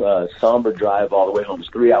somber drive all the way home. It's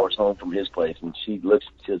 3 hours home from his place, and she looks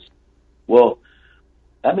and says, "Well,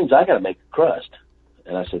 that means I got to make a crust."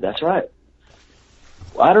 And I said, "That's right."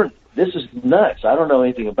 "Well, this is nuts. I don't know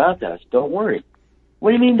anything about that." I said, "Don't worry." "What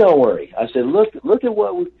do you mean, don't worry?" I said, look at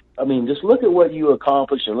what I mean, just look at what you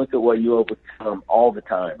accomplish and look at what you overcome all the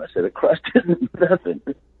time. I said, a crust isn't nothing.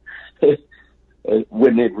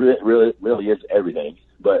 When it really is everything.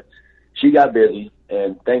 But she got busy,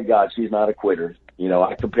 and thank God she's not a quitter. You know,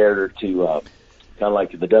 I compared her to kind of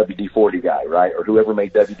like the WD-40 guy, right? Or whoever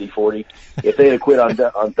made WD-40. If they had quit on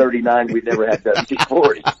 39, we'd never had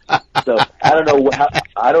WD-40. So I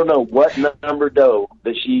don't know what number dough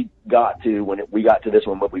that she got to when we got to this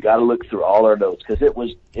one, but we got to look through all our notes because it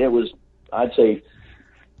was I'd say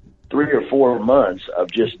 3 or 4 months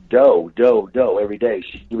of just dough every day.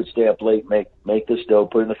 She would stay up late, make this dough,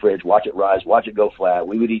 put it in the fridge, watch it rise, watch it go flat.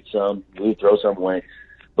 We would eat some, we would throw some away.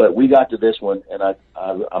 But we got to this one, and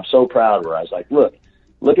I'm so proud of her. I was like, look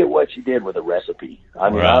at what she did with a recipe. I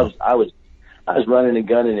mean, wow. I was running and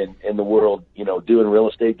gunning in the world, you know, doing real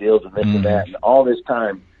estate deals and this and that, and all this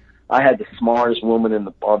time, I had the smartest woman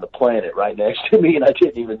on the planet right next to me, and I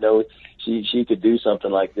didn't even know she could do something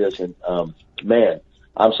like this. And man,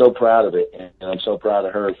 I'm so proud of it, and I'm so proud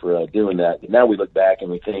of her for doing that. And now we look back and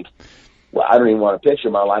we think, well, I don't even want to picture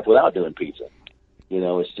my life without doing pizza. You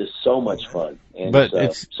know, it's just so much fun. And but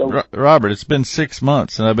Robert, it's been 6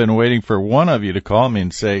 months, and I've been waiting for one of you to call me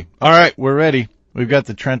and say, all right, we're ready. We've got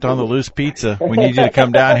the Trent on the Loose pizza. We need you to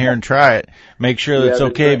come down here and try it. Make sure that it's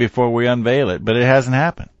okay before we unveil it. But it hasn't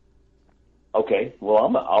happened. Okay.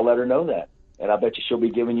 Well, I'll let her know that. And I bet you she'll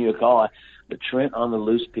be giving you a call. The Trent on the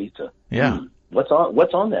Loose pizza. Yeah. What's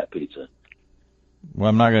on that pizza? Well,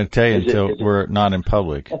 I'm not going to tell you until we're not in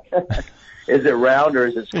public. Is it round or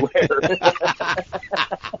is it square?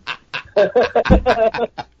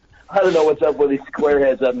 I don't know what's up with these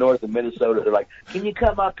squareheads up north in Minnesota. They're like, can you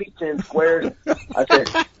cut my pizza in squares? I said,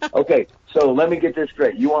 okay, so let me get this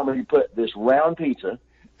straight. You want me to put this round pizza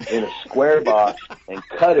in a square box and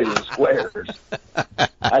cut it in squares?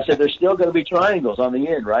 I said, there's still going to be triangles on the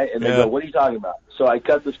end, right? And they go, what are you talking about? So I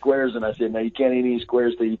cut the squares, and I said, no, you can't eat any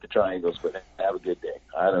squares to eat the triangles, but have a good day.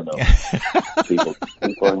 I don't know. people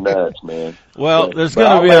are nuts, man. Well, there's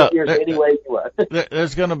going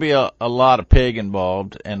to be a lot of pig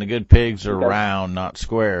involved, and the good pigs are round, not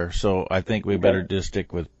square. So I think we better just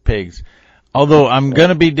stick with pigs. Although I'm going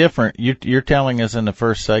to be different. You're telling us in the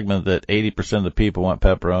first segment that 80% of the people want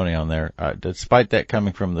pepperoni on there. Despite that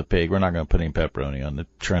coming from the pig, we're not going to put any pepperoni on the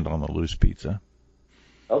Trent on the Loose pizza.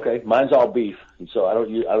 Okay, mine's all beef, so I don't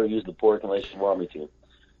use the pork unless you want me to.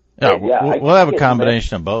 Yeah, we'll have a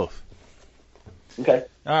combination of both. Okay.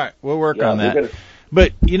 All right, we'll work on that.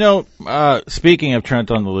 But, you know, speaking of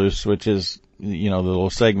Trent on the Loose, which is, you know, the little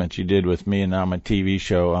segment you did with me and now my TV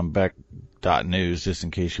show, I'm Beck.News, just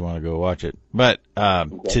in case you want to go watch it. But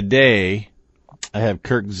today I have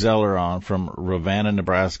Kirk Zeller on from Ravenna,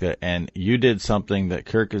 Nebraska, and you did something that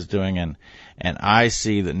Kirk is doing and I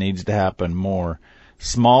see that needs to happen more.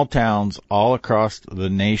 Small towns all across the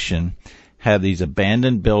nation have these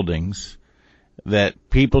abandoned buildings that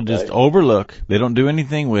people just overlook. They don't do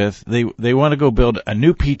anything with. They want to go build a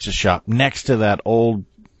new pizza shop next to that old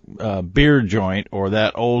beer joint or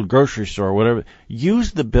that old grocery store or whatever.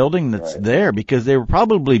 Use the building that's there because they were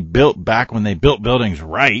probably built back when they built buildings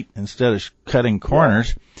right instead of cutting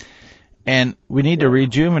corners. And we need to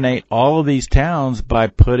rejuvenate all of these towns by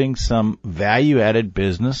putting some value-added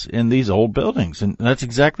business in these old buildings. And that's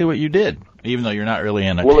exactly what you did, even though you're not really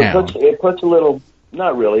in a town. It puts a little,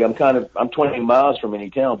 not really, I'm 20 miles from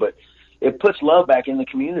any town, but it puts love back in the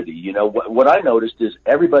community. You know, what I noticed is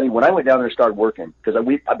everybody, when I went down there and started working, because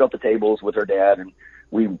I built the tables with her dad, and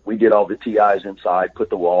we did all the TIs inside,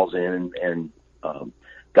 put the walls in, and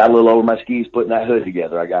got a little over my skis putting that hood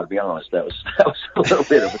together. I got to be honest, that was a little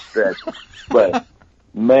bit of a stretch, but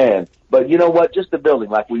man. But you know what? Just the building.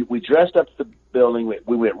 Like we dressed up the building.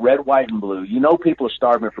 We went red, white, and blue. You know, people are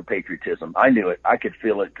starving for patriotism. I knew it. I could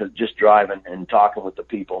feel it because just driving and talking with the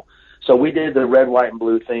people. So we did the red, white, and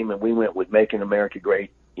blue theme, and we went with "Making America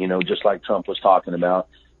Great." You know, just like Trump was talking about.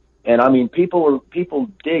 And I mean, people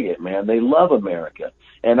dig it, man. They love America.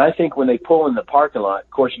 And I think when they pull in the parking lot,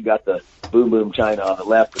 of course, you got the Boom Boom China on the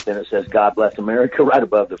left, but then it says "God Bless America" right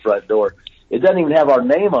above the front door. It doesn't even have our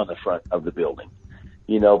name on the front of the building,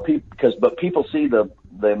 you know, but people see the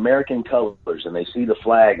American colors, and they see the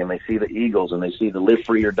flag, and they see the Eagles, and they see the "Live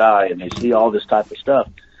Free or Die," and they see all this type of stuff.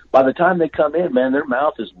 By the time they come in, man, their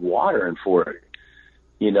mouth is watering for it,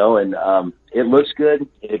 you know, and it looks good.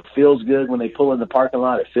 It feels good when they pull in the parking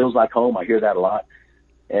lot. It feels like home. I hear that a lot.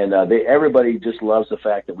 And everybody just loves the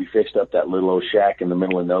fact that we fixed up that little old shack in the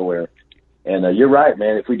middle of nowhere. And you're right,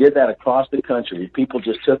 man. If we did that across the country, if people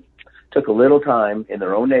just took a little time in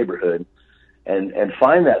their own neighborhood and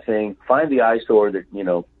find that thing, find the eyesore that, you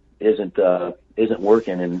know, isn't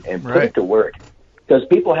working and put it to work. because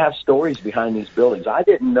people have stories behind these buildings. I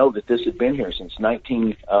didn't know that this had been here since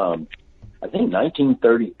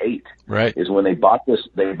 1938. Right. Is when they bought this.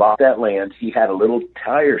 They bought that land. He had a little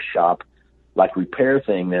tire shop, like repair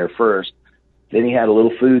thing there first. Then he had a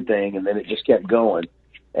little food thing, and then it just kept going.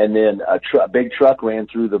 And then a big truck ran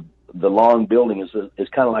through the long building. Is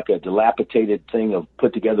kind of like a dilapidated thing of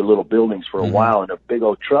put together little buildings for a while, and a big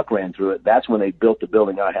old truck ran through it. That's when they built the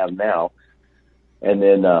building I have now. And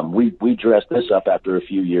then we dressed this up after a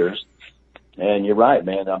few years. And you're right,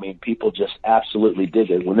 man. I mean, people just absolutely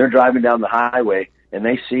dig it. When they're driving down the highway and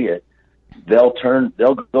they see it, they'll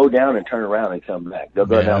go down and turn around and come back. They'll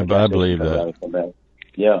go down. I believe that. And come back.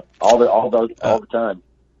 Yeah, all the time.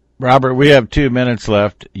 Robert, we have 2 minutes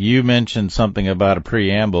left. You mentioned something about a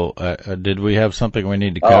preamble. Did we have something we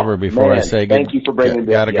need to cover before I say goodbye? Thank you for bringing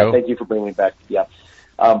me back. Thank you for bringing me back. Yeah.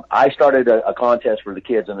 I started a contest for the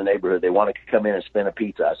kids in the neighborhood. They wanted to come in and spin a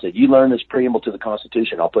pizza. I said, you learn this preamble to the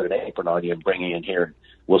Constitution, I'll put an apron on you and bring you in here, and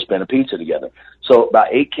we'll spin a pizza together. So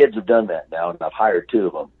about 8 kids have done that now, and I've hired 2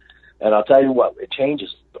 of them. And I'll tell you what, it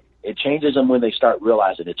changes them when they start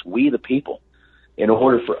realizing it's we the people, in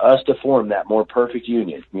order for us to form that more perfect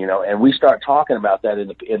union, you know. And we start talking about that in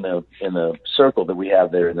the circle that we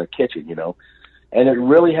have there in the kitchen, you know. And it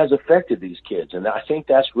really has affected these kids. And I think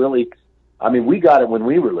that's really, I mean, we got it when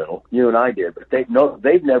we were little, you and I did, but they've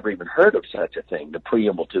never even heard of such a thing, the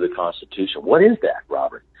preamble to the Constitution. What is that,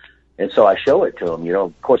 Robert? And so I show it to them, you know.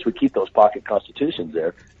 Of course, we keep those pocket constitutions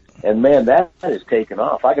there. And man, that has taken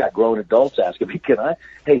off. I got grown adults asking me,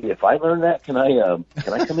 if I learn that, can I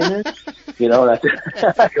come in there? You know, and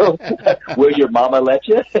I go, will your mama let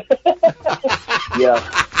you? Yeah.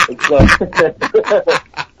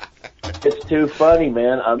 It's too funny,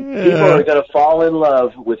 man. People are going to fall in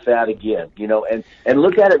love with that again, you know, and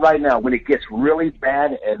look at it right now. When it gets really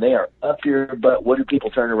bad and they are up your butt, what do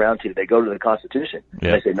people turn around to? They go to the Constitution. Yeah.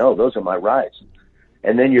 And they say, no, those are my rights.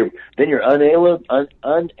 And then your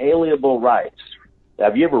unalienable rights.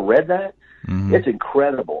 Have you ever read that? Mm-hmm. It's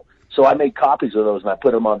incredible. So I made copies of those and I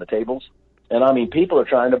put them on the tables. And I mean, people are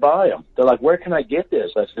trying to buy them. They're like, where can I get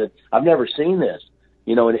this? I said, I've never seen this.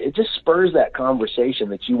 You know, and it just spurs that conversation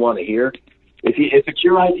that you want to hear. If it's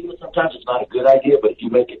your idea, sometimes it's not a good idea, but if you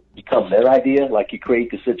make it become their idea, like you create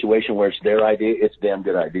the situation where it's their idea, it's a damn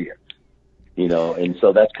good idea. You know, and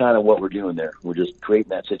so that's kind of what we're doing there. We're just creating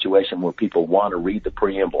that situation where people want to read the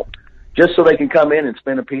preamble just so they can come in and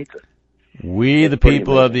spin a pizza. We, the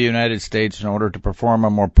people of the United States, in order to perform a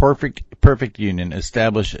more perfect union,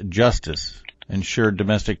 establish justice, ensure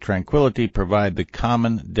domestic tranquility, provide the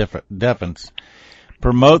common defense,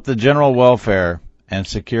 promote the general welfare, and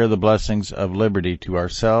secure the blessings of liberty to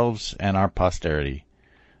ourselves and our posterity,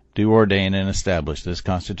 do ordain and establish this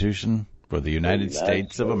Constitution for the United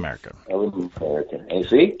States of America. And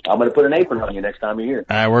see, I'm going to put an apron on you next time you're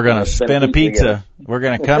here. We're going to spin a pizza. We're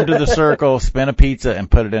going to come to the circle, spin a pizza, and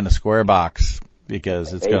put it in a square box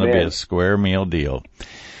because it's going to be a square meal deal.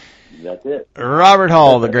 That's it. Robert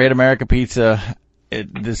Hall, the Great America Pizza.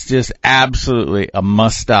 It's just absolutely a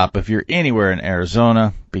must-stop if you're anywhere in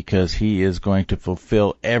Arizona, because he is going to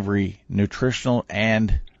fulfill every nutritional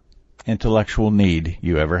and intellectual need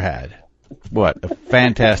you ever had. What a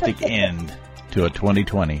fantastic end to a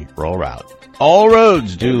 2020 roll route. All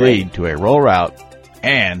roads do lead to a roll route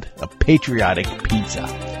and a patriotic pizza.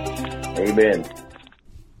 Amen.